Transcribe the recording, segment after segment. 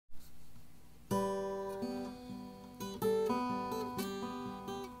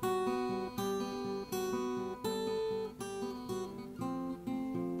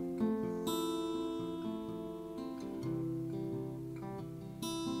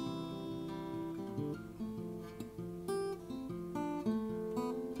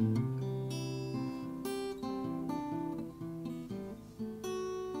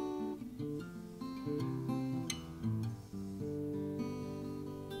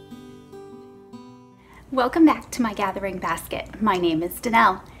Welcome back to my gathering basket. My name is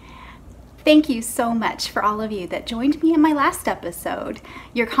Danelle. Thank you so much for all of you that joined me in my last episode.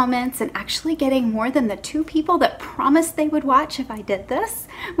 Your comments and actually getting more than the 2 people that promised they would watch if I did this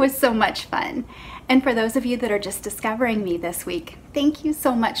was so much fun. And for those of you that are just discovering me this week, thank you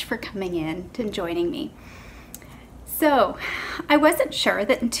so much for coming in and joining me. So I wasn't sure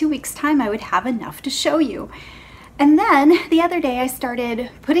that in 2 weeks' time I would have enough to show you. And then the other day I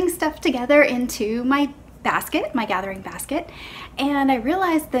started putting stuff together into my basket, my gathering basket, and I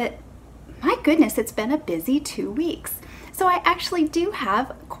realized that, my goodness, it's been a busy 2 weeks. So I actually do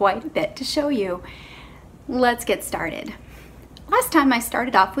have quite a bit to show you. Let's get started. Last time I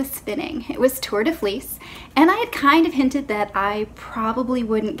started off with spinning. It was Tour de Fleece, and I had kind of hinted that I probably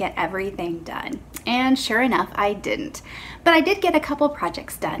wouldn't get everything done. And sure enough, I didn't. But I did get a couple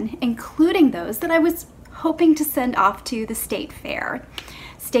projects done, including those that I was hoping to send off to the state fair.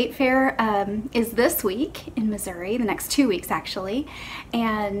 State fair is this week in Missouri, the next 2 weeks actually,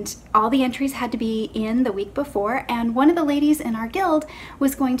 and all the entries had to be in the week before, and one of the ladies in our guild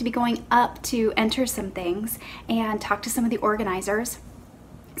was going to be going up to enter some things and talk to some of the organizers.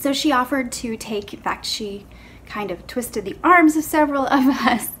 So she offered to take, in fact she kind of twisted the arms of several of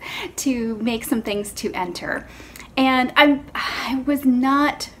us to make some things to enter. And I was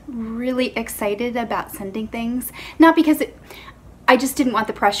not really excited about sending things, not because I just didn't want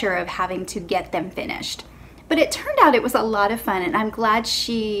the pressure of having to get them finished. But it turned out it was a lot of fun, and I'm glad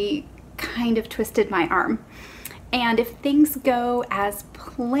she kind of twisted my arm. And if things go as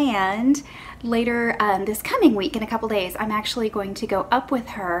planned, later this coming week, in a couple days, I'm actually going to go up with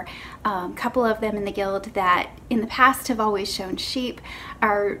her. A couple of them in the guild that in the past have always shown sheep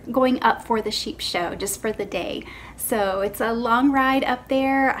are going up for the sheep show just for the day. So it's a long ride up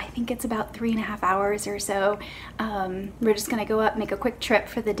there. I think it's about 3.5 hours or so. We're just gonna go up, make a quick trip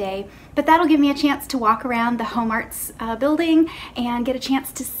for the day. But that'll give me a chance to walk around the Home Arts building and get a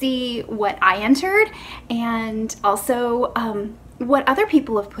chance to see what I entered, and also what other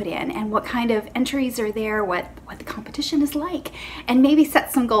people have put in and what kind of entries are there, what the competition is like, and maybe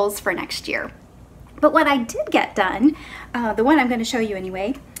set some goals for next year. But what I did get done, the one I'm going to show you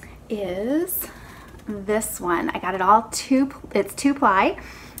anyway, is this one. I got it all it's 2-ply,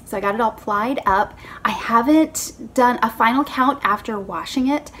 so I got it all plied up. I haven't done a final count after washing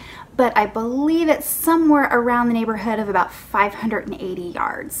it, but I believe it's somewhere around the neighborhood of about 580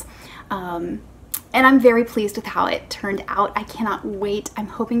 yards. And I'm very pleased with how it turned out. I cannot wait. I'm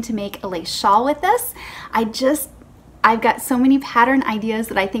hoping to make a lace shawl with this. I've got so many pattern ideas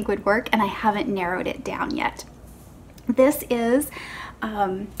that I think would work, and I haven't narrowed it down yet. This is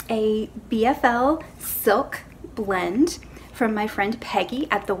a BFL silk blend from my friend Peggy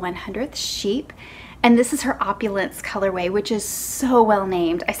at the 100th Sheep. And this is her Opulence colorway, which is so well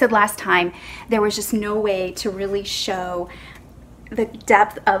named. I said last time there was just no way to really show the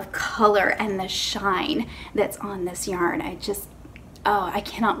depth of color and the shine that's on this yarn. I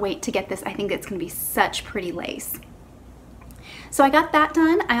cannot wait to get this. I think it's gonna be such pretty lace. So I got that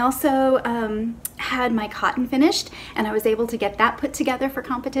done. I also had my cotton finished, and I was able to get that put together for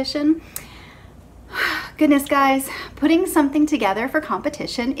competition. Goodness guys, putting something together for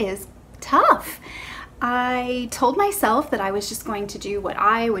competition is tough. I told myself that I was just going to do what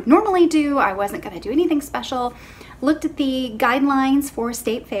I would normally do. I wasn't going to do anything special. Looked at the guidelines for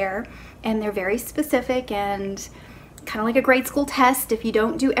state fair, and they're very specific and kind of like a grade school test. If you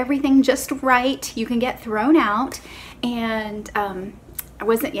don't do everything just right, you can get thrown out. And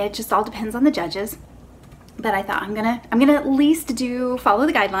it just all depends on the judges. But I thought I'm gonna at least follow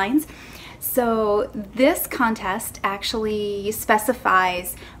the guidelines. So this contest actually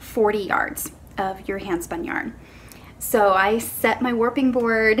specifies 40 yards of your hand spun yarn. So I set my warping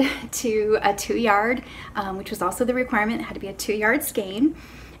board to a 2 yard, which was also the requirement. It had to be a 2 yard skein.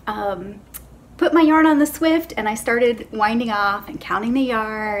 Put my yarn on the Swift, and I started winding off and counting the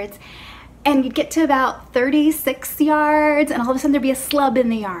yards. And you'd get to about 36 yards, and all of a sudden there'd be a slub in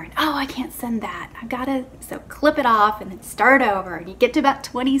the yarn. Oh, I can't send that. I've got to clip it off and then start over. And you get to about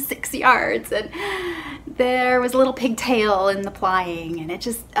 26 yards, and there was a little pigtail in the plying, and it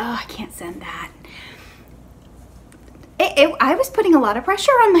just, oh, I can't send that. I was putting a lot of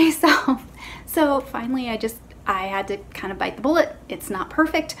pressure on myself. So finally I had to kind of bite the bullet. It's not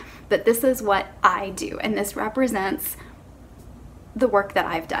perfect, but this is what I do, and this represents the work that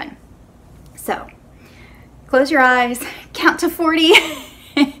I've done. So close your eyes, count to 40,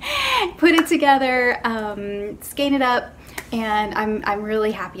 put it together, skein it up, and I'm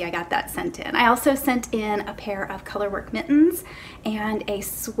really happy I got that sent in. I also sent in a pair of colorwork mittens and a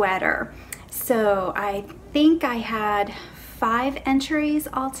sweater. So I think I had 5 entries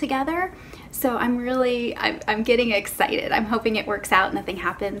altogether. So I'm getting excited. I'm hoping it works out, nothing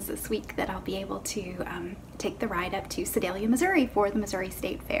happens this week, that I'll be able to take the ride up to Sedalia, Missouri for the Missouri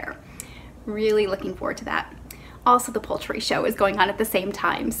State Fair. Really looking forward to that. Also, the poultry show is going on at the same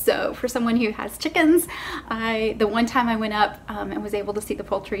time. So for someone who has chickens, the one time I went up and was able to see the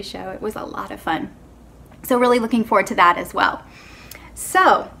poultry show, it was a lot of fun. So really looking forward to that as well.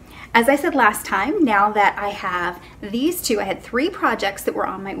 So as I said last time, now that I have these two, I had 3 projects that were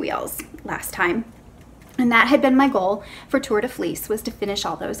on my wheels last time. And that had been my goal for Tour de Fleece, was to finish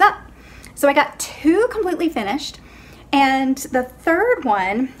all those up. So I got 2 completely finished. And the third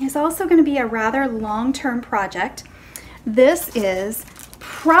one is also going to be a rather long-term project. This is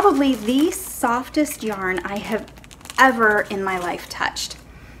probably the softest yarn I have ever in my life touched.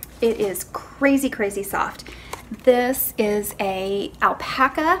 It is crazy, crazy soft. This is a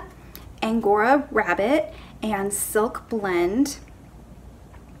alpaca, Angora rabbit, and silk blend.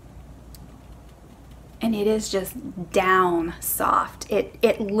 And it is just down soft.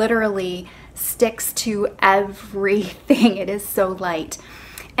 It literally sticks to everything. It is so light.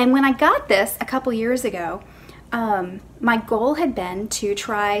 And when I got this a couple years ago, my goal had been to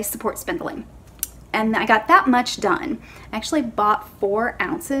try support spindling. And I got that much done. I actually bought 4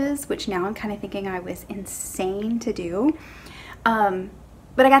 ounces, which now I'm kind of thinking I was insane to do.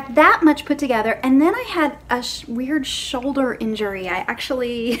 But I got that much put together, and then I had a weird shoulder injury. I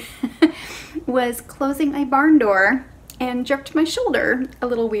actually was closing my barn door and jerked my shoulder a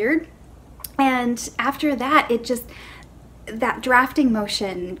little weird. And after that, that drafting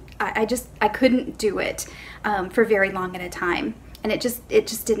motion, I couldn't do it for very long at a time. And it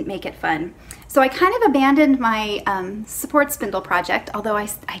just didn't make it fun. So I kind of abandoned my support spindle project, although I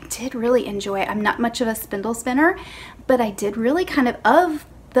did really enjoy it. I'm not much of a spindle spinner, but I did really kind of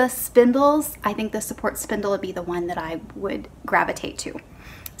the spindles, I think the support spindle would be the one that I would gravitate to.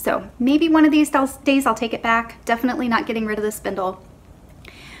 So maybe one of these days I'll take it back. Definitely not getting rid of the spindle.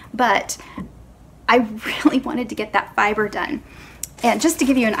 But I really wanted to get that fiber done. And just to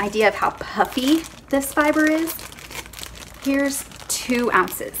give you an idea of how puffy this fiber is, here's 2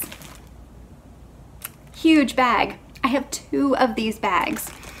 ounces. Huge bag. I have 2 of these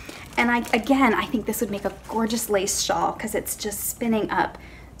bags. And again, I think this would make a gorgeous lace shawl because it's just spinning up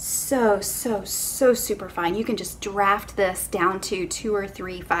so super fine. You can just draft this down to 2 or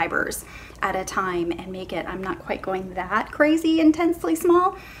 3 fibers at a time and make it, I'm not quite going that crazy intensely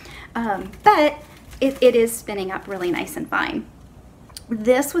small, but it is spinning up really nice and fine.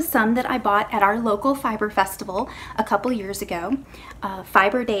 This was some that I bought at our local fiber festival a couple years ago.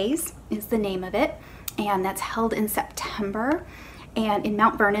 Fiber Daze is the name of it, and that's held in September and in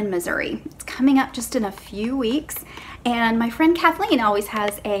Mount Vernon, Missouri. It's coming up just in a few weeks, and my friend Kathleen always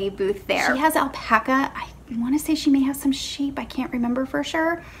has a booth there. She has alpaca. I want to say she may have some sheep. I can't remember for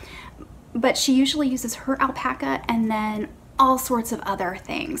sure, but she usually uses her alpaca and then all sorts of other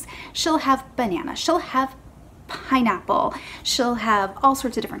things. She'll have banana, she'll have pineapple, she'll have all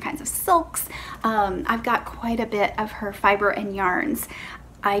sorts of different kinds of silks. I've got quite a bit of her fiber and yarns.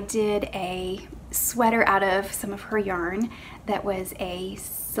 I did a sweater out of some of her yarn that was a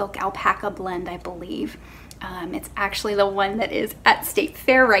silk alpaca blend, I believe. It's actually the one that is at State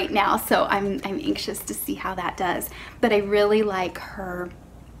Fair right now, so I'm anxious to see how that does. But I really like her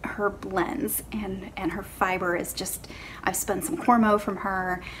blends, and her fiber is just, I've spun some Cormo from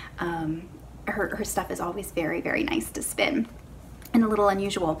her. Her stuff is always very nice to spin and a little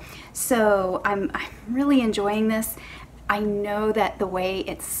unusual. So I'm really enjoying this. I know that the way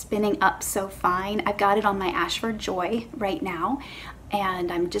it's spinning up so fine, I've got it on my Ashford Joy right now,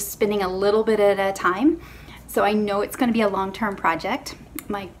 and I'm just spinning a little bit at a time. So I know it's going to be a long-term project.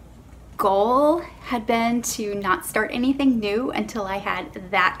 My goal had been to not start anything new until I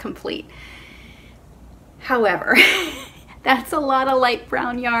had that complete. However, that's a lot of light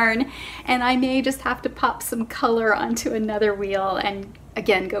brown yarn, and I may just have to pop some color onto another wheel and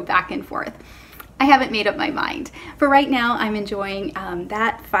again go back and forth. I haven't made up my mind. For right now, I'm enjoying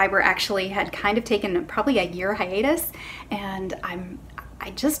that fiber. Actually had kind of taken probably a year hiatus, and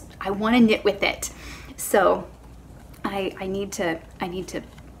I want to knit with it. So I need to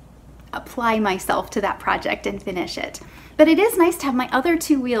apply myself to that project and finish it. But it is nice to have my other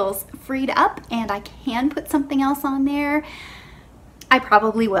 2 wheels freed up, and I can put something else on there. I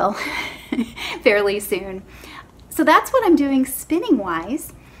probably will fairly soon. So that's what I'm doing spinning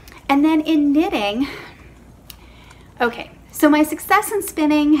wise. And then in knitting, okay, so my success in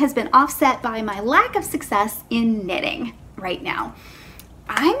spinning has been offset by my lack of success in knitting right now.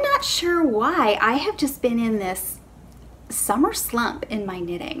 I'm not sure why. I have just been in this summer slump in my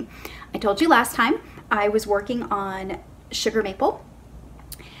knitting. I told you last time I was working on sugar maple.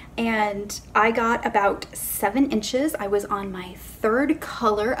 And I got about 7 inches. I was on my 3rd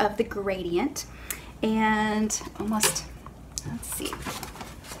color of the gradient, and almost, let's see,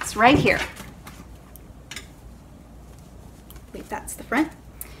 it's right here. I believe that's the front.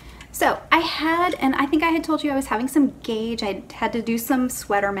 So I had, and I think I had told you I was having some gauge. I had to do some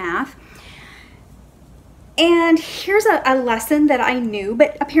sweater math. And here's a lesson that I knew,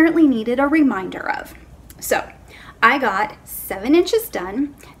 but apparently needed a reminder of. So I got 7 inches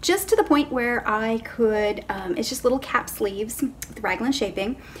done, just to the point where I could, it's just little cap sleeves with raglan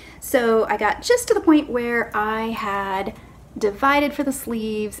shaping. So I got just to the point where I had divided for the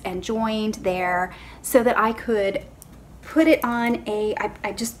sleeves and joined there so that I could put it on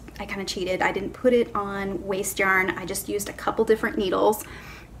I kind of cheated. I didn't put it on waste yarn. I just used a couple different needles,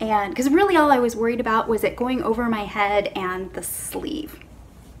 and because really all I was worried about was it going over my head and the sleeve.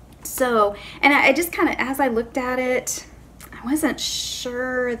 So, and I just kind of, as I looked at it, I wasn't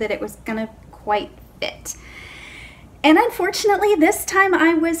sure that it was gonna quite fit. And unfortunately, this time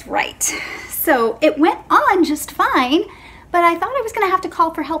I was right. So it went on just fine, but I thought I was gonna have to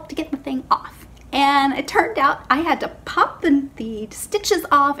call for help to get the thing off. And it turned out I had to pop the stitches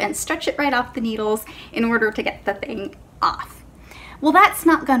off and stretch it right off the needles in order to get the thing off. Well, that's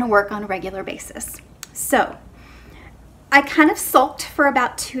not gonna work on a regular basis. So I kind of sulked for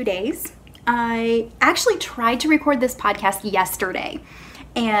about 2 days. I actually tried to record this podcast yesterday,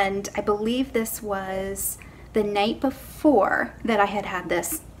 and I believe this was the night before that I had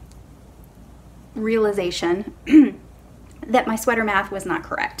this realization that my sweater math was not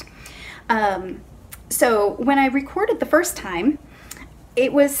correct. So when I recorded the first time,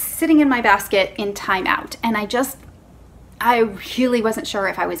 it was sitting in my basket in timeout, and I really wasn't sure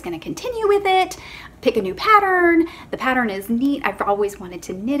if I was going to continue with it, pick a new pattern. The pattern is neat. I've always wanted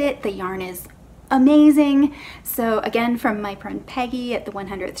to knit it. The yarn is amazing. So again, from my friend Peggy at the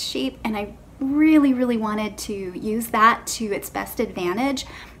 100th Sheep, and I really, really wanted to use that to its best advantage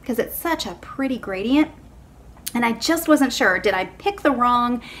because it's such a pretty gradient. And I just wasn't sure, did I pick the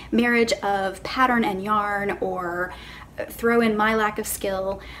wrong marriage of pattern and yarn, or throw in my lack of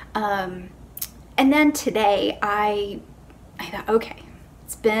skill? And then today I thought, okay,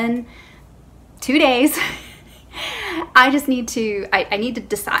 it's been 2 days. I just need to, I need to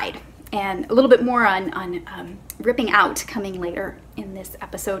decide, and a little bit more on ripping out coming later in this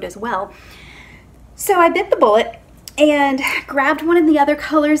episode as well. So I bit the bullet and grabbed one of the other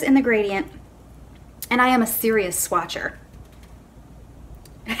colors in the gradient, and I am a serious swatcher.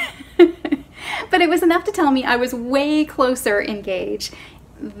 But it was enough to tell me I was way closer in gauge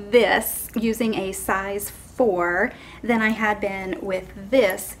this using a size 4 than I had been with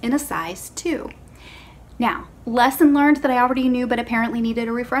this in a size 2. Now, lesson learned that I already knew but apparently needed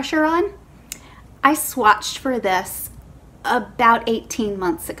a refresher on. I swatched for this about 18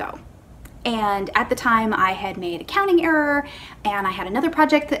 months ago. And at the time I had made a counting error, and I had another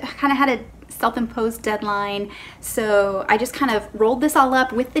project that kind of had a self-imposed deadline. So I just kind of rolled this all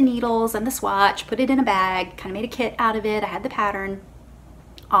up with the needles and the swatch, put it in a bag, kind of made a kit out of it. I had the pattern,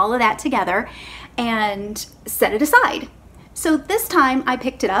 all of that together, and set it aside. So this time I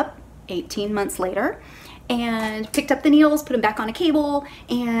picked it up 18 months later and picked up the needles, put them back on a cable,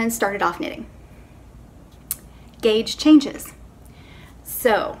 and started off knitting. Gauge changes.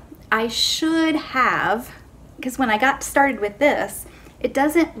 So I should have, because when I got started with this, it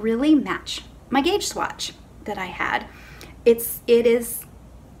doesn't really match my gauge swatch that I had. It is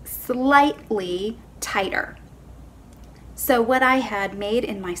slightly tighter. So what I had made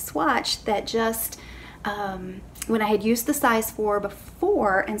in my swatch that just, when I had used the size 4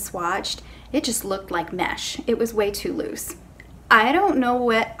 before and swatched, it just looked like mesh. It was way too loose. I don't know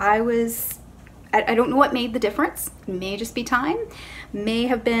what I don't know what made the difference. It may just be time, may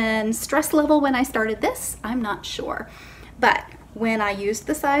have been stress level when I started this, I'm not sure. But when I used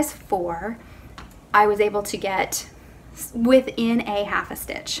the size 4, I was able to get within a half a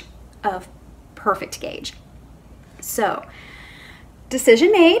stitch of perfect gauge. So,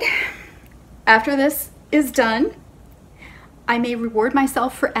 decision made. After this is done, I may reward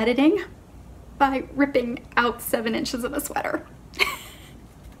myself for editing by ripping out 7 inches of a sweater.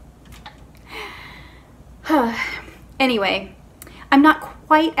 Anyway, I'm not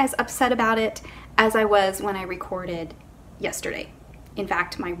quite as upset about it as I was when I recorded yesterday. In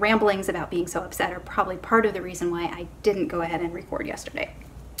fact, my ramblings about being so upset are probably part of the reason why I didn't go ahead and record yesterday.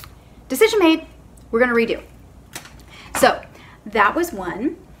 Decision made, we're gonna redo. So that was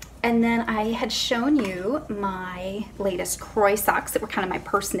one. And then I had shown you my latest Croy socks that were kind of my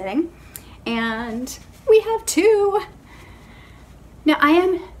purse knitting. And we have 2. Now I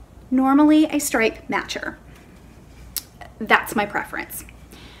am normally a stripe matcher. that's my preference.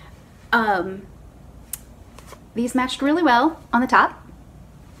 These matched really well on the top,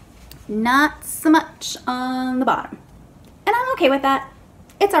 not so much on the bottom. And I'm okay with that.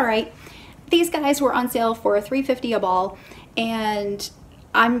 It's all right. These guys were on sale for $3.50 a ball, and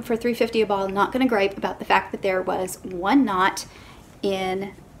I'm for $3.50 a ball not gonna gripe about the fact that there was one knot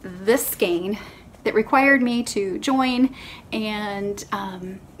in this skein that required me to join and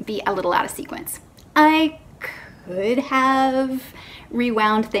be a little out of sequence. I could have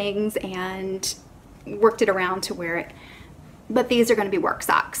rewound things and worked it around to wear it, but these are going to be work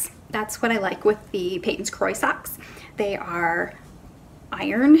socks. That's what I like with the Peyton's Croy socks. They are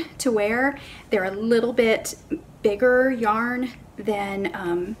iron to wear. They're a little bit bigger yarn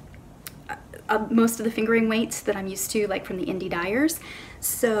than most of the fingering weights that I'm used to, like from the indie dyers.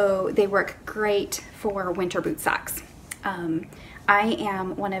 So they work great for winter boot socks. I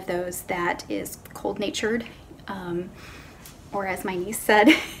am one of those that is cold-natured, or as my niece said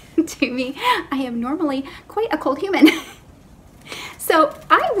to me, I am normally quite a cold human. So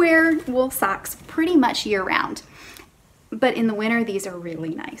I wear wool socks pretty much year-round, but in the winter these are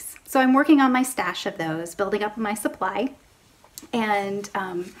really nice. So I'm working on my stash of those, building up my supply, and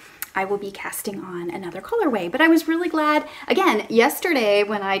I will be casting on another colorway. But I was really glad, again, yesterday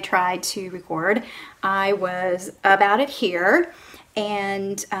when I tried to record, I was about it here,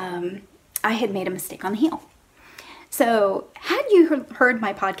 and I had made a mistake on the heel. So had you heard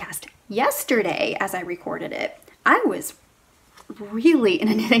my podcast yesterday as I recorded it, I was really in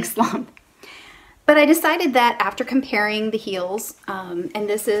a knitting slump. But I decided that after comparing the heels, and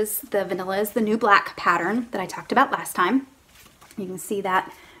this is the Vanilla is the New Black pattern that I talked about last time. You can see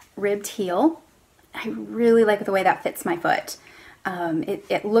that ribbed heel. I really like the way that fits my foot.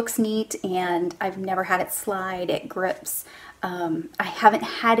 It looks neat, and I've never had it slide. It grips. I haven't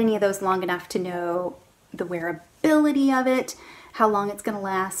had any of those long enough to know the wearability of it, how long it's going to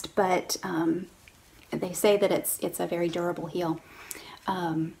last, but they say that it's a very durable heel.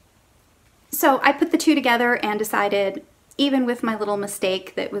 So I put the two together and decided, even with my little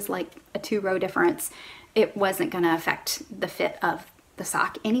mistake that was like a 2-row difference, it wasn't going to affect the fit of the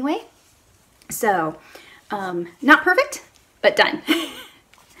sock anyway. So not perfect, but done.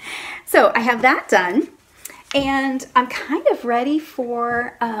 So I have that done, and I'm kind of ready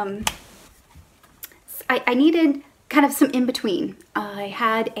for, I needed kind of some in between. I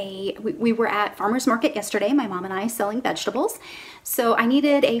had we were at farmer's market yesterday, my mom and I, selling vegetables. So I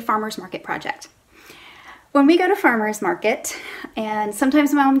needed a farmer's market project. When we go to farmer's market, and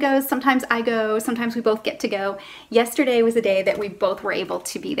sometimes mom goes, sometimes I go, sometimes we both get to go. Yesterday was a day that we both were able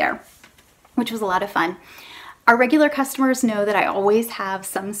to be there, which was a lot of fun. Our regular customers know that I always have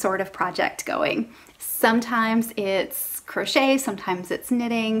some sort of project going. Sometimes it's crochet, sometimes it's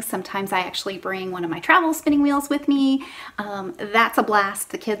knitting, sometimes I actually bring one of my travel spinning wheels with me. That's a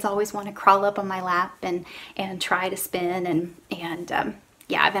blast. The kids always want to crawl up on my lap and try to spin, and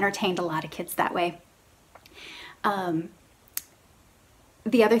yeah, I've entertained a lot of kids that way.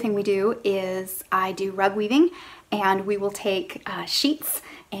 The other thing we do is I do rug weaving, and we will take sheets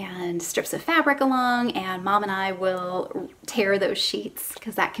and strips of fabric along, and mom and I will tear those sheets,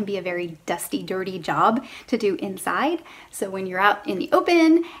 because that can be a very dusty, dirty job to do inside. So when you're out in the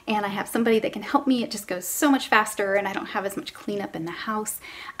open and I have somebody that can help me, it just goes so much faster, and I don't have as much cleanup in the house.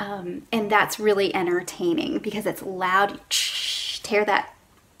 And that's really entertaining because it's loud. Tear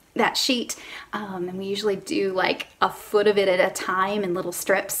that sheet, and we usually do like a foot of it at a time in little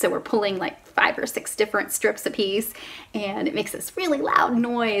strips, so we're pulling like 5 or 6 different strips a piece, and it makes this really loud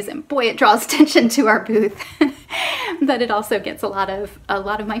noise, and boy, it draws attention to our booth. But it also gets a lot of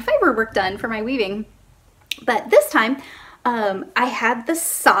my fiber work done for my weaving. But this time I had the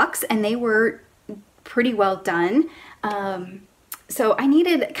socks, and they were pretty well done, so I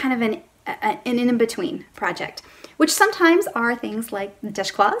needed kind of an in-between project, which sometimes are things like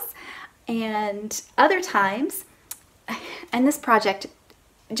dishcloths, and other times, and this project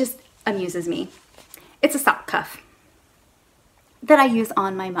just amuses me, it's a sock cuff that I use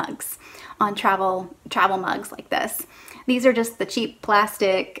on my mugs, on travel mugs like this. These are just the cheap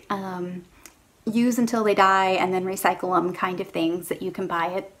plastic, use until they die and then recycle them kind of things that you can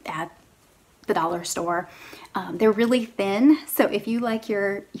buy at the dollar store. They're really thin, so if you like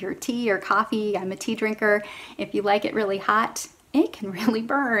your tea or coffee, I'm a tea drinker, if you like it really hot, it can really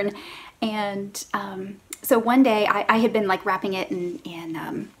burn. And so one day I had been like wrapping it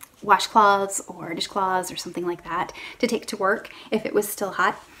in washcloths or dishcloths or something like that to take to work if it was still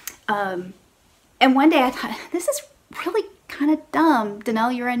hot. And one day I thought, this is really kind of dumb.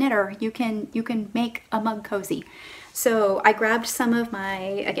 Danelle, you're a knitter. You can make a mug cozy. So I grabbed some of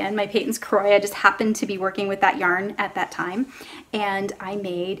my Peyton's Croy. I just happened to be working with that yarn at that time, and I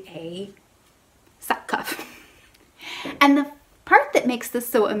made a sock cuff. And the part that makes this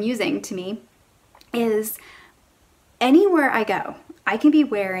so amusing to me is anywhere I go, I can be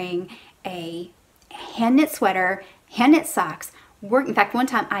wearing a hand knit sweater, hand knit socks. In fact, one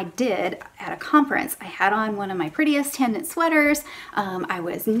time I did at a conference, I had on one of my prettiest hand knit sweaters. I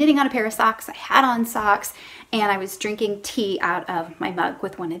was knitting on a pair of socks. I had on socks, and I was drinking tea out of my mug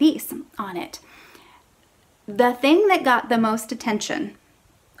with one of these on it. The thing that got the most attention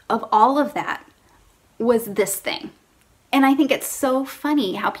of all of that was this thing. And I think it's so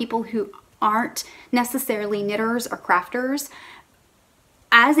funny how people who aren't necessarily knitters or crafters,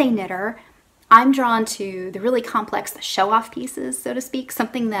 as a knitter, I'm drawn to the really complex show-off pieces, so to speak,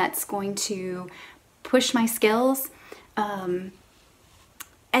 something that's going to push my skills. And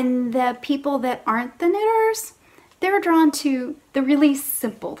the people that aren't the knitters, they're drawn to the really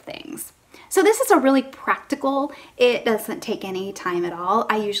simple things. So this is a really practical, it doesn't take any time at all.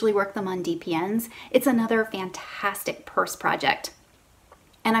 I usually work them on DPNs. It's another fantastic purse project.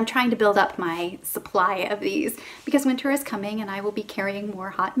 And I'm trying to build up my supply of these because winter is coming and I will be carrying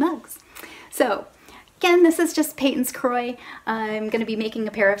more hot mugs. So again, this is just Peyton's Croy. I'm going to be making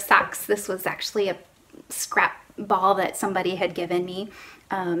a pair of socks. This was actually a scrap ball that somebody had given me.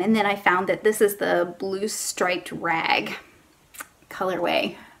 And then I found that this is the blue striped rag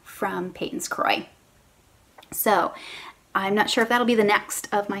colorway from Peyton's Croy. So I'm not sure if that'll be the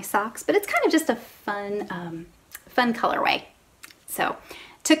next of my socks, but it's kind of just a fun, fun colorway. So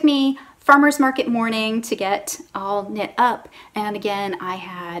took me farmer's market morning to get all knit up. And again,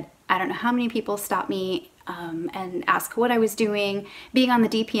 I don't know how many people stop me and ask what I was doing. Being on the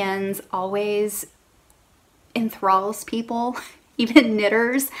DPNs always enthralls people, even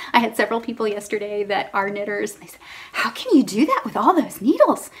knitters. I had several people yesterday that are knitters, and they said, how can you do that with all those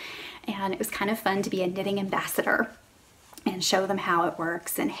needles? And it was kind of fun to be a knitting ambassador and show them how it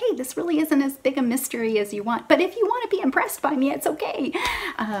works. And hey, this really isn't as big a mystery as you want, but if you want to be impressed by me, it's okay.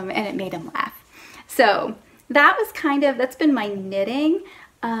 And it made them laugh. So that was that's been my knitting.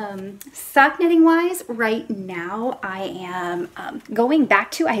 Sock knitting wise, right now I am going back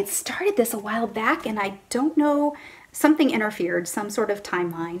to, I had started this a while back and I don't know, something interfered, some sort of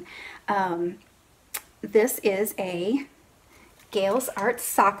timeline. This is a Gale's Art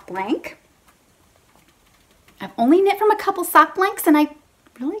sock blank. I've only knit from a couple sock blanks and I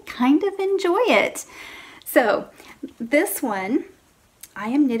really kind of enjoy it. So this one I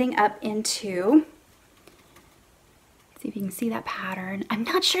am knitting up into, see if you can see that pattern. I'm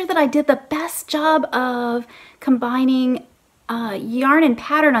not sure that I did the best job of combining yarn and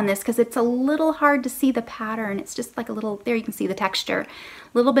pattern on this because it's a little hard to see the pattern. It's just like a little, there you can see the texture, a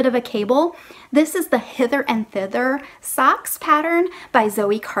little bit of a cable. This is the Hither and Thither Socks pattern by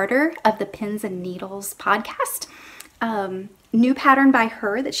Zoe Carter of the Pins and Needles podcast. New pattern by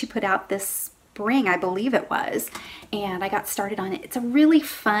her that she put out this spring, I believe it was, and I got started on it. It's a really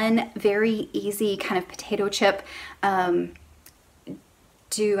fun, very easy kind of potato chip.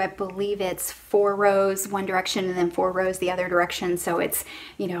 I believe it's 4 rows one direction and then 4 rows the other direction. So it's,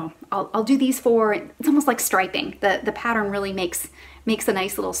 you know, I'll do these 4. It's almost like striping. The pattern really makes a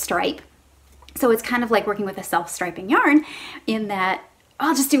nice little stripe. So it's kind of like working with a self-striping yarn in that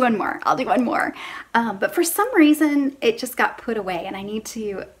I'll just do one more. I'll do one more. But for some reason it just got put away and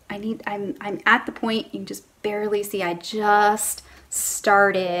I'm at the point, you can just barely see, I just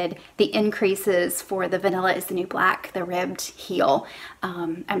started the increases for the Vanilla is the New Black, the ribbed heel.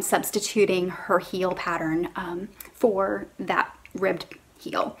 I'm substituting her heel pattern for that ribbed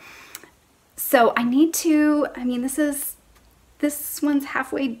heel. So I need to, this one's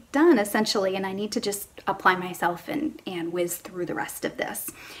halfway done essentially, and I need to just apply myself and whiz through the rest of this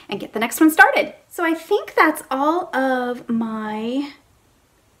and get the next one started. So I think that's all of my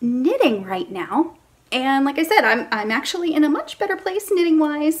knitting right now. And like I said, I'm actually in a much better place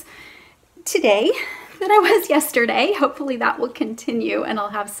knitting-wise today than I was yesterday. Hopefully that will continue and I'll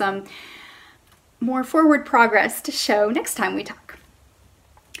have some more forward progress to show next time we talk.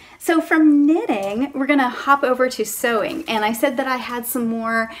 So from knitting, we're gonna hop over to sewing. And I said that I had some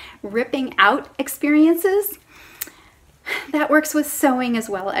more ripping out experiences. That works with sewing as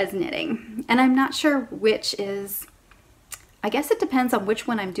well as knitting. And I'm not sure which is, I guess it depends on which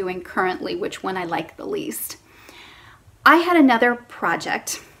one I'm doing currently, which one I like the least. I had another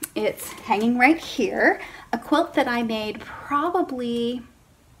project. It's hanging right here, a quilt that I made probably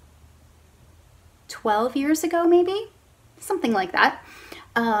 12 years ago, maybe, something like that.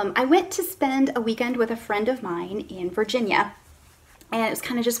 I went to spend a weekend with a friend of mine in Virginia, and it was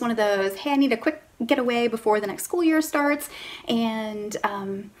kind of just one of those, hey, I need a quick get away before the next school year starts, and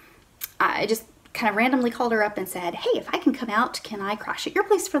I just kind of randomly called her up and said, hey, if I can come out, can I crash at your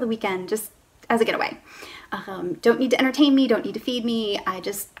place for the weekend just as a getaway? Don't need to entertain me, don't need to feed me, I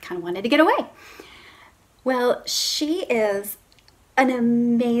just kind of wanted to get away. Well, she is an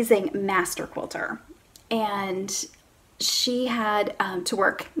amazing master quilter, and she had to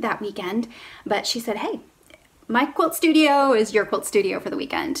work that weekend, but she said, hey, my quilt studio is your quilt studio for the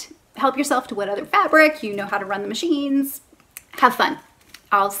weekend. Help yourself to what other fabric, you know how to run the machines, have fun.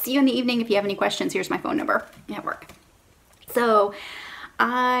 I'll see you in the evening. If you have any questions, here's my phone number at work. So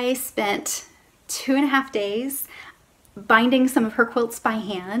I spent 2.5 days binding some of her quilts by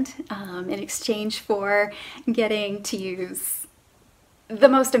hand in exchange for getting to use the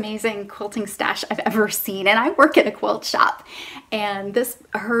most amazing quilting stash I've ever seen. And I work at a quilt shop, and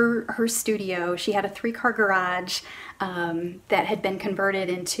her studio, she had a 3-car garage that had been converted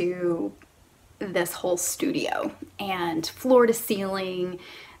into this whole studio, and floor to ceiling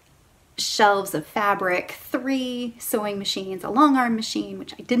shelves of fabric, 3 sewing machines, a long arm machine,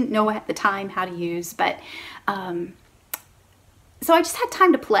 which I didn't know at the time how to use, but so I just had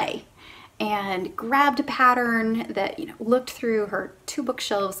time to play and grabbed a pattern that, you know, looked through her 2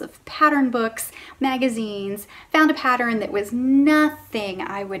 bookshelves of pattern books, magazines, found a pattern that was nothing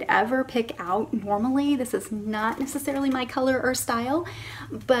I would ever pick out normally. This is not necessarily my color or style,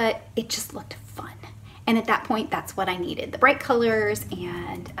 but it just looked fun. And at that point, that's what I needed, the bright colors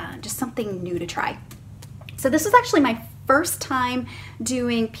and just something new to try. So this was actually my first time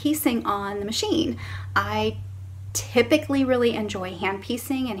doing piecing on the machine. I typically really enjoy hand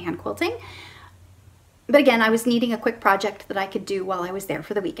piecing and hand quilting, but again, I was needing a quick project that I could do while I was there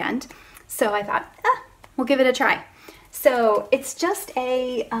for the weekend. So I thought, we'll give it a try. So it's just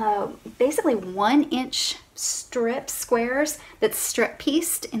a basically 1-inch strip squares that's strip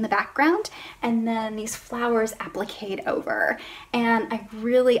pieced in the background, and then these flowers appliqued over. And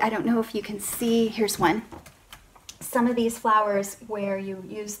I don't know if you can see, here's one. Some of these flowers where you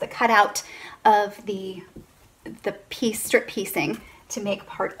use the cutout of the strip piecing to make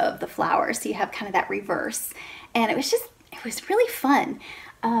part of the flower, so you have kind of that reverse, and it was really fun.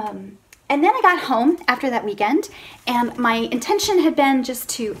 And then I got home after that weekend, and my intention had been just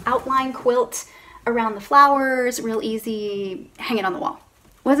to outline quilt around the flowers, real easy, hang it on the wall.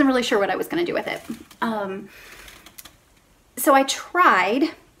 Wasn't really sure what I was going to do with it. So I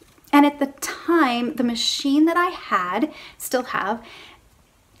tried, and at the time, the machine that I still have,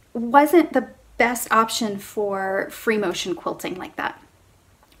 wasn't the best option for free motion quilting like that,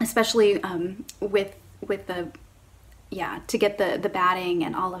 especially with the, to get the batting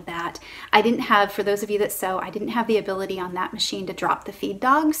and all of that. I didn't have, for those of you that sew, I didn't have the ability on that machine to drop the feed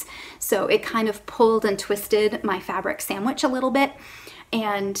dogs, so it kind of pulled and twisted my fabric sandwich a little bit,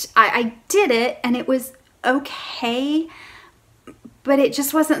 and I did it, and it was okay, but it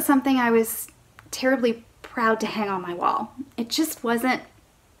just wasn't something I was terribly proud to hang on my wall. It just wasn't.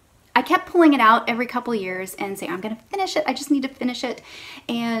 I kept pulling it out every couple of years and saying, I'm going to finish it. I just need to finish it.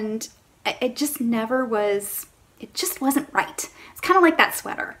 And it just never was, it just wasn't right. It's kind of like that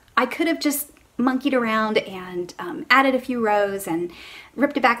sweater. I could have just monkeyed around and added a few rows and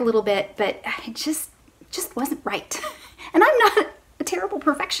ripped it back a little bit, but it just wasn't right. And I'm not a terrible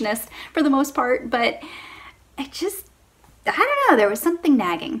perfectionist for the most part, but I don't know, there was something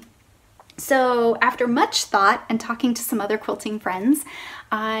nagging. So after much thought and talking to some other quilting friends,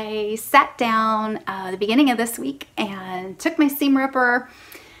 I sat down the beginning of this week and took my seam ripper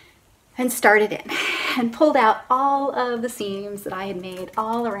and started in and pulled out all of the seams that I had made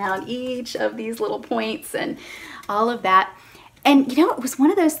all around each of these little points and all of that. And you know, it was one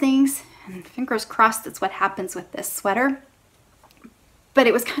of those things, and fingers crossed that's what happens with this sweater, but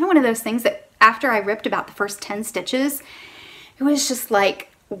it was kind of one of those things that after I ripped about the first 10 stitches, it was just like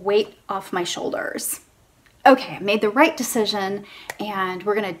weight off my shoulders. Okay, I made the right decision, and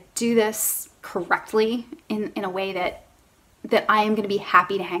we're gonna do this correctly in a way that I am gonna be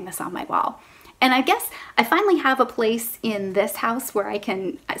happy to hang this on my wall. And I guess I finally have a place in this house where I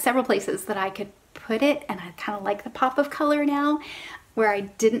can, several places that I could put it, and I kind of like the pop of color now, where I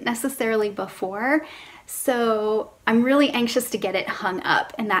didn't necessarily before. So I'm really anxious to get it hung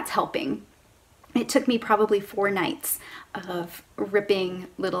up, and that's helping. It took me probably 4 nights of ripping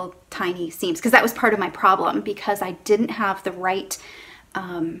little tiny seams, because that was part of my problem, because I didn't have the right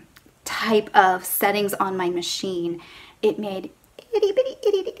type of settings on my machine. It made itty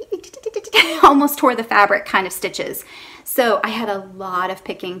bitty, almost tore the fabric kind of stitches. So I had a lot of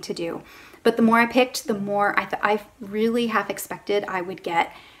picking to do. But the more I picked, the more I really half expected I would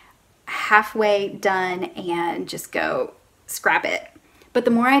get halfway done and just go scrap it. But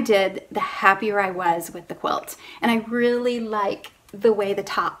the more I did, the happier I was with the quilt. And I really like the way the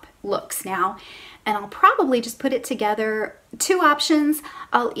top looks now. And I'll probably just put it together. Two options.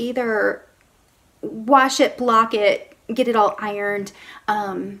 I'll either wash it, block it, get it all ironed,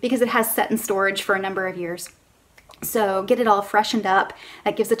 because it has set in storage for a number of years. So get it all freshened up.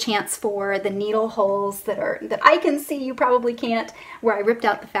 That gives a chance for the needle holes that I can see, you probably can't, where I ripped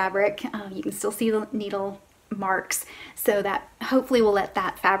out the fabric. You can still see the needle marks, so that hopefully will let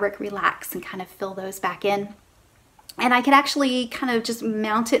that fabric relax and kind of fill those back in. And I could actually kind of just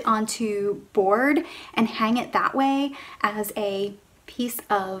mount it onto board and hang it that way as a piece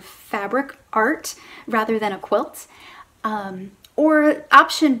of fabric art rather than a quilt. Or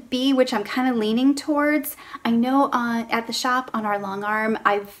option B, which I'm kind of leaning towards, I know at the shop on our long arm,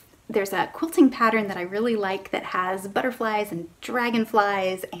 there's a quilting pattern that I really like that has butterflies and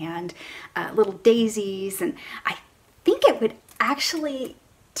dragonflies and little daisies, and I think it would actually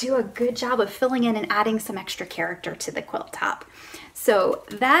do a good job of filling in and adding some extra character to the quilt top. So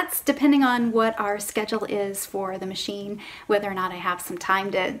that's depending on what our schedule is for the machine, whether or not I have some time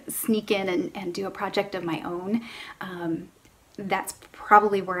to sneak in and do a project of my own. That's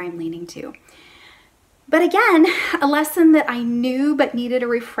probably where I'm leaning to. But again, a lesson that I knew but needed a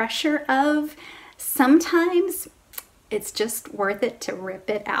refresher of, sometimes it's just worth it to rip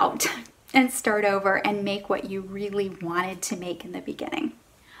it out and start over and make what you really wanted to make in the beginning.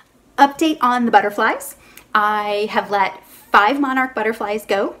 Update on the butterflies. I have let 5 monarch butterflies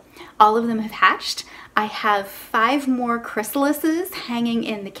go. All of them have hatched. I have 5 more chrysalises hanging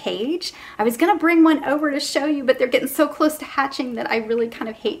in the cage. I was gonna bring one over to show you, but they're getting so close to hatching that I really kind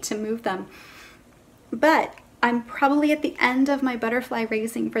of hate to move them. But I'm probably at the end of my butterfly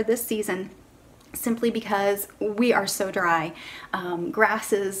raising for this season, simply because we are so dry.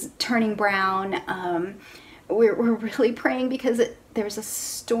 Grass is turning brown. We're really praying because there's a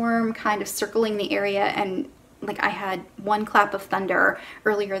storm kind of circling the area, and like I had one clap of thunder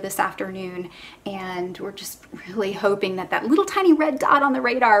earlier this afternoon, and we're just really hoping that that little tiny red dot on the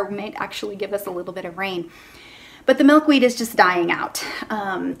radar might actually give us a little bit of rain. But the milkweed is just dying out,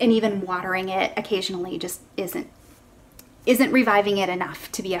 and even watering it occasionally just isn't reviving it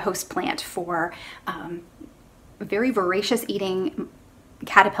enough to be a host plant for very voracious eating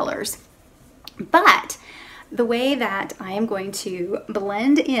caterpillars. But the way that I am going to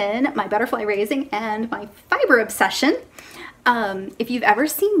blend in my butterfly raising and my fiber obsession, if you've ever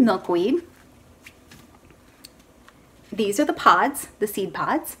seen milkweed, these are the pods, the seed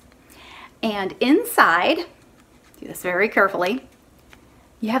pods, and inside, do this very carefully,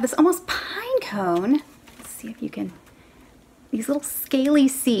 you have this almost pine cone. Let's see if you can, these little scaly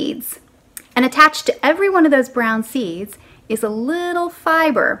seeds, and attached to every one of those brown seeds is a little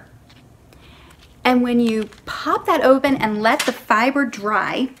fiber. And when you pop that open and let the fiber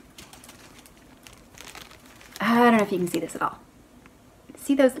dry, I don't know if you can see this at all.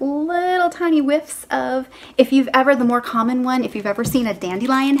 See those little tiny whiffs of, if you've ever, the more common one, if you've ever seen a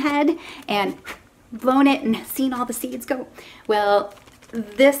dandelion head and blown it and seen all the seeds go, well,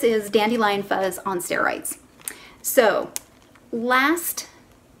 this is dandelion fuzz on steroids. So last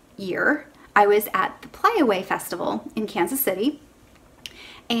year, I was at the Playaway Festival in Kansas City,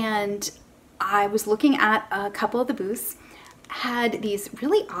 and I was looking at a couple of the booths, had these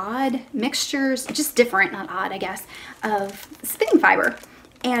really odd mixtures, just different, not odd, I guess, of spinning fiber.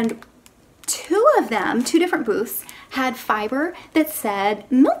 And 2 of them, 2 different booths, had fiber that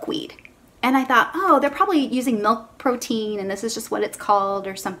said milkweed. And I thought, oh, they're probably using milk protein and this is just what it's called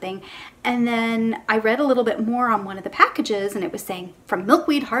or something. And then I read a little bit more on one of the packages, and it was saying, from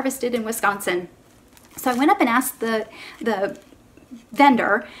milkweed harvested in Wisconsin. So I went up and asked the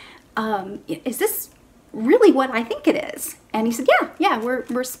vendor, is this really what I think it is? And he said, yeah, we're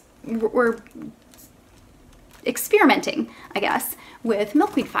experimenting, I guess, with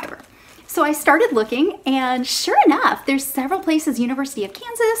milkweed fiber. So I started looking, and sure enough, there's several places, University of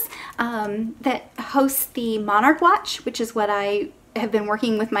Kansas, that hosts the Monarch Watch, which is what I have been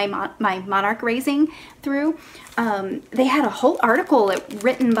working with my monarch raising through. They had a whole article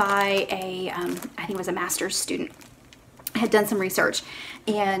written by I think it was a master's student. I had done some research,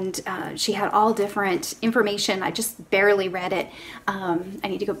 and she had all different information. I just barely read it. I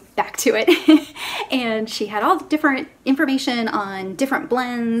need to go back to it. And she had all different information on different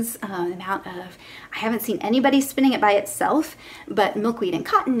blends, the amount of, I haven't seen anybody spinning it by itself, but milkweed and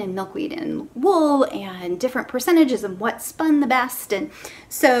cotton and milkweed and wool and different percentages and what spun the best. And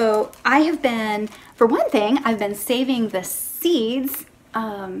so I have been, for one thing, I've been saving the seeds,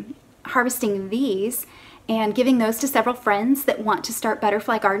 harvesting these, and giving those to several friends that want to start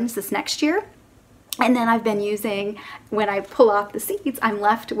butterfly gardens this next year. And then I've been using, when I pull off the seeds, I'm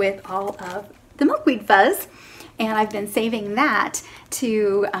left with all of the milkweed fuzz. And I've been saving that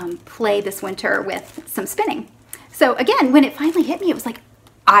to play this winter with some spinning. So again, when it finally hit me, it was like,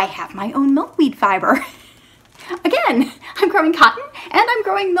 I have my own milkweed fiber. Again, I'm growing cotton and I'm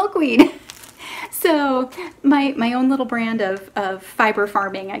growing milkweed. So my own little brand of fiber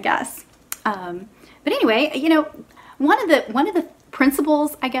farming, I guess. But anyway, you know, one of the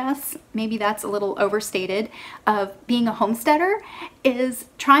principles, I guess, maybe that's a little overstated, of being a homesteader is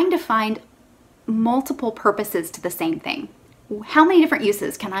trying to find multiple purposes to the same thing. How many different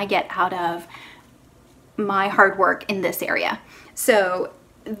uses can I get out of my hard work in this area? So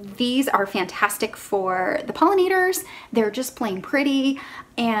these are fantastic for the pollinators. They're just plain pretty,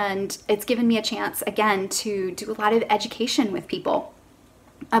 and it's given me a chance again to do a lot of education with people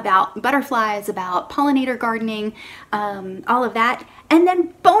about butterflies, about pollinator gardening, all of that. And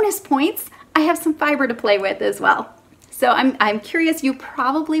then bonus points, I have some fiber to play with as well. So I'm curious, you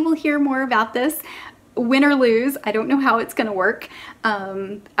probably will hear more about this. Win or lose, I don't know how it's gonna work.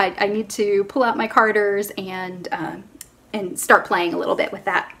 I need to pull out my carders and start playing a little bit with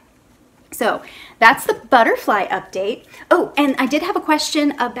that. So that's the butterfly update. Oh, and I did have a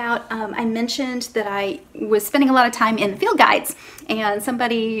question about, I mentioned that I was spending a lot of time in field guides, and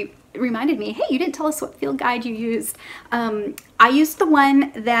somebody reminded me, hey, you didn't tell us what field guide you used. I used the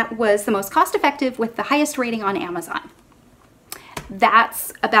one that was the most cost effective with the highest rating on Amazon.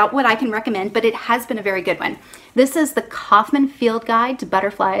 That's about what I can recommend, but it has been a very good one. This is the Kaufman Field Guide to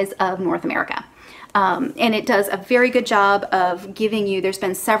Butterflies of North America. And it does a very good job of giving you, there's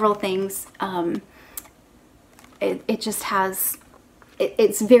been several things, it just has,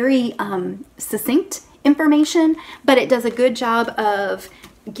 it's very succinct information, but it does a good job of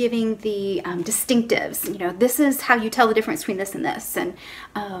giving the distinctives. You know, this is how you tell the difference between this and this.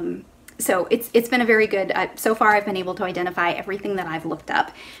 And so it's been a very good, so far I've been able to identify everything that I've looked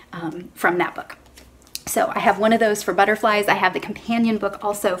up from that book. So I have one of those for butterflies. I have the companion book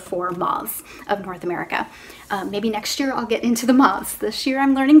also for moths of North America. Maybe next year I'll get into the moths. This year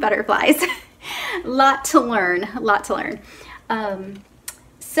I'm learning butterflies. Lot to learn, lot to learn.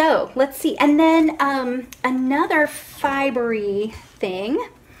 So let's see. And then another fibery thing.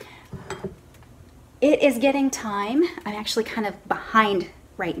 It is getting time. I'm actually kind of behind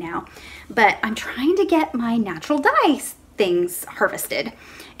right now, but I'm trying to get my natural dye things harvested.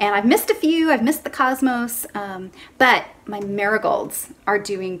 And I've missed a few, I've missed the cosmos, but my marigolds are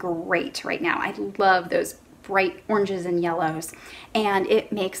doing great right now. I love those bright oranges and yellows, and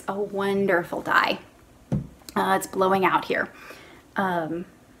it makes a wonderful dye. It's blowing out here.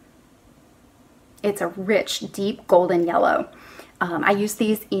 It's a rich, deep golden yellow. I used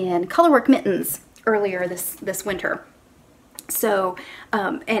these in colorwork mittens earlier this winter. So,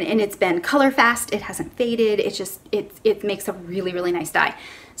 and it's been color fast, it hasn't faded, it makes a really, really nice dye.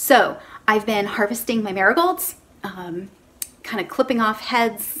 So I've been harvesting my marigolds, kind of clipping off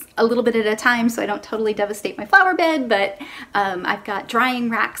heads a little bit at a time so I don't totally devastate my flower bed, but I've got drying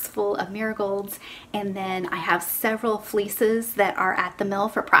racks full of marigolds, and then I have several fleeces that are at the mill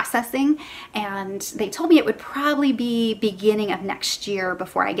for processing, and they told me it would probably be beginning of next year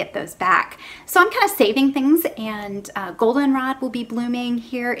before I get those back. So I'm kind of saving things, and goldenrod will be blooming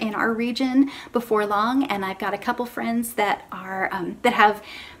here in our region before long, and I've got a couple friends that are that have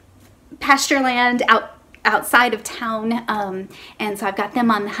pasture land outside of town, and so I've got them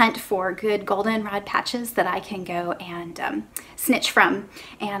on the hunt for good goldenrod patches that I can go and snitch from,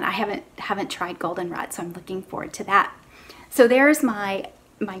 and I haven't tried goldenrod, so I'm looking forward to that. So there's my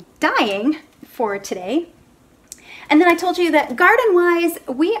dyeing for today. And then I told you that garden-wise,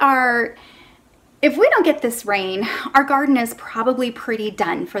 if we don't get this rain, our garden is probably pretty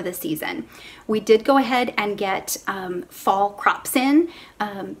done for the season. We did go ahead and get fall crops in,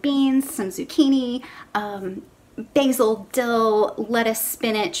 beans, some zucchini, basil, dill, lettuce,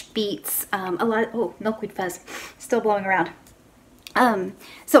 spinach, beets, a lot of, oh, milkweed fuzz, still blowing around.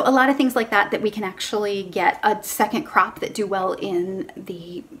 So a lot of things like that we can actually get a second crop that do well in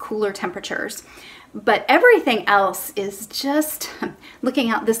the cooler temperatures. But everything else is just looking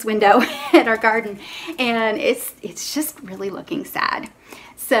out this window at our garden, and it's just really looking sad.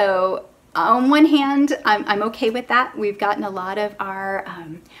 So on one hand, I'm okay with that. We've gotten a lot of our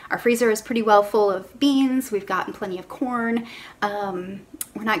freezer is pretty well full of beans. We've gotten plenty of corn.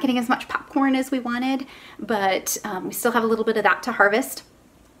 We're not getting as much popcorn as we wanted, but we still have a little bit of that to harvest.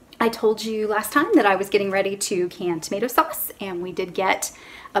 I told you last time that I was getting ready to can tomato sauce, and we did get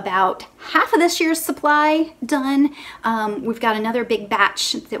about half of this year's supply done. We've got another big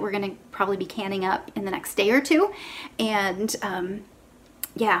batch that we're gonna probably be canning up in the next day or two. And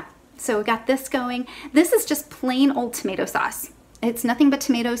yeah, So we got this going. This is just plain old tomato sauce. It's nothing but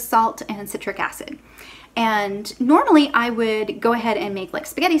tomatoes, salt, and citric acid. And normally I would go ahead and make like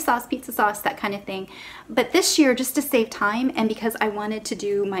spaghetti sauce, pizza sauce, that kind of thing. But this year, just to save time and because I wanted to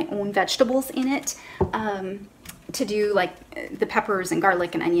do my own vegetables in it, to do like the peppers and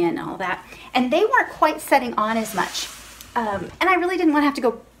garlic and onion and all that. And they weren't quite setting on as much. And I really didn't want to have to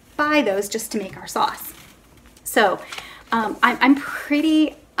go buy those just to make our sauce. So I'm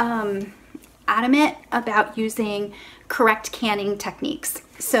pretty adamant about using correct canning techniques.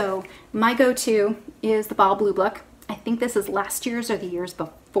 So my go-to is the Ball Blue Book. I think this is last year's or the years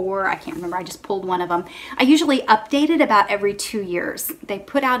before. I can't remember. I just pulled one of them. I usually update it about every 2 years. They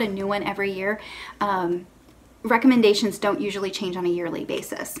put out a new one every year. Recommendations don't usually change on a yearly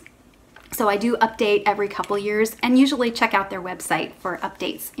basis. So I do update every couple years and usually check out their website for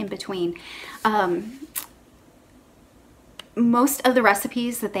updates in between. Most of the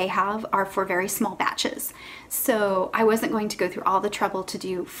recipes that they have are for very small batches. So I wasn't going to go through all the trouble to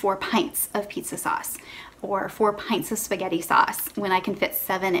do 4 pints of pizza sauce or 4 pints of spaghetti sauce when I can fit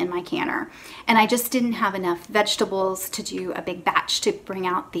 7 in my canner. And I just didn't have enough vegetables to do a big batch to bring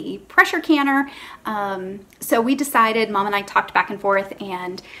out the pressure canner. So we decided, Mom and I talked back and forth,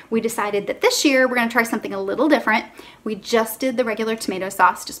 and we decided that this year we're gonna try something a little different. We just did the regular tomato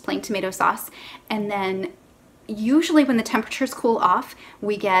sauce, just plain tomato sauce, and then usually when the temperatures cool off,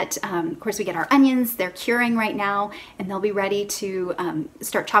 we get, of course, we get our onions. They're curing right now, and they'll be ready to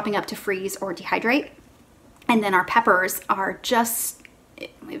start chopping up to freeze or dehydrate. And then our peppers are just,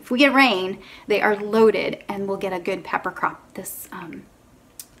 if we get rain, they are loaded, and we'll get a good pepper crop this,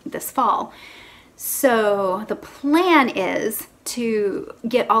 this fall. So the plan is to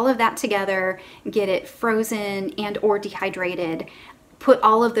get all of that together, get it frozen and or dehydrated, put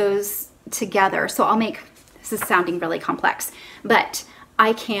all of those together. So I'll make, this is sounding really complex, but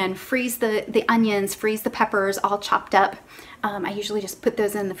I can freeze the onions, freeze the peppers all chopped up. I usually just put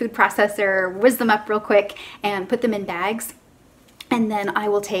those in the food processor, whiz them up real quick, and put them in bags. And then I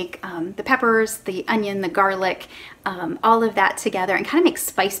will take the peppers, the onion, the garlic, all of that together and kind of make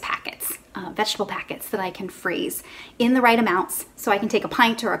spice packets, vegetable packets that I can freeze in the right amounts. So I can take a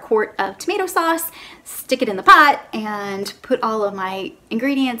pint or a quart of tomato sauce, stick it in the pot, and put all of my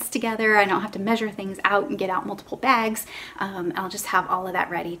ingredients together. I don't have to measure things out and get out multiple bags. I'll just have all of that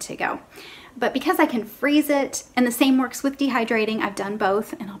ready to go. But because I can freeze it, and the same works with dehydrating, I've done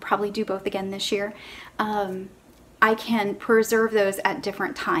both, and I'll probably do both again this year. I can preserve those at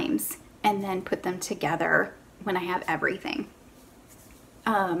different times and then put them together when I have everything.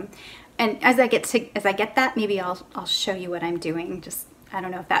 And as I get that, maybe I'll show you what I'm doing. Just, I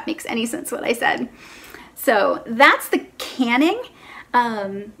don't know if that makes any sense what I said. So that's the canning.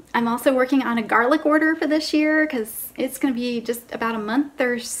 I'm also working on a garlic order for this year because it's going to be just about a month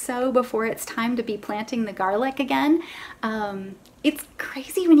or so before it's time to be planting the garlic again. It's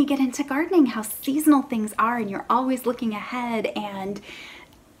crazy when you get into gardening how seasonal things are, and you're always looking ahead, and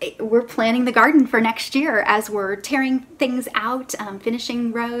we're planning the garden for next year as we're tearing things out,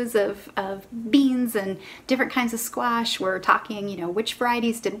 finishing rows of beans and different kinds of squash. We're talking, you know, which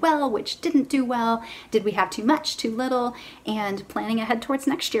varieties did well, which didn't do well, did we have too much, too little, and planning ahead towards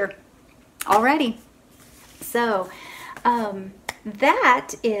next year already. So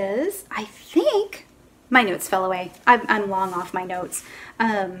that is, I think, my notes fell away. I'm long off my notes.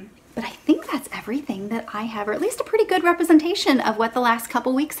 But I think that's everything that I have, or at least a pretty good representation of what the last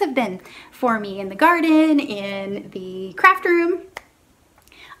couple weeks have been for me in the garden, in the craft room.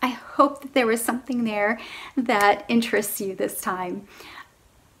 I hope that there was something there that interests you this time.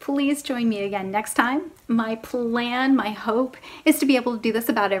 Please join me again next time. My plan, my hope, is to be able to do this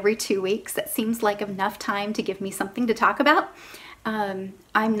about every 2 weeks. That seems like enough time to give me something to talk about.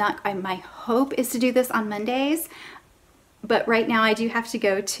 My hope is to do this on Mondays, but right now I do have to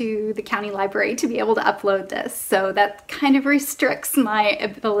go to the county library to be able to upload this. So that kind of restricts my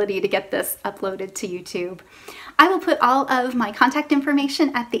ability to get this uploaded to YouTube. I will put all of my contact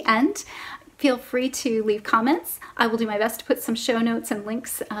information at the end. Feel free to leave comments. I will do my best to put some show notes and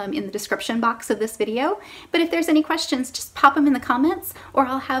links in the description box of this video. But if there's any questions, just pop them in the comments, or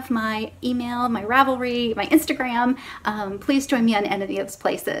I'll have my email, my Ravelry, my Instagram. Please join me on any of those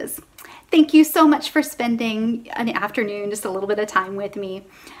places. Thank you so much for spending an afternoon, just a little bit of time with me.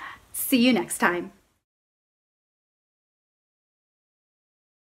 See you next time.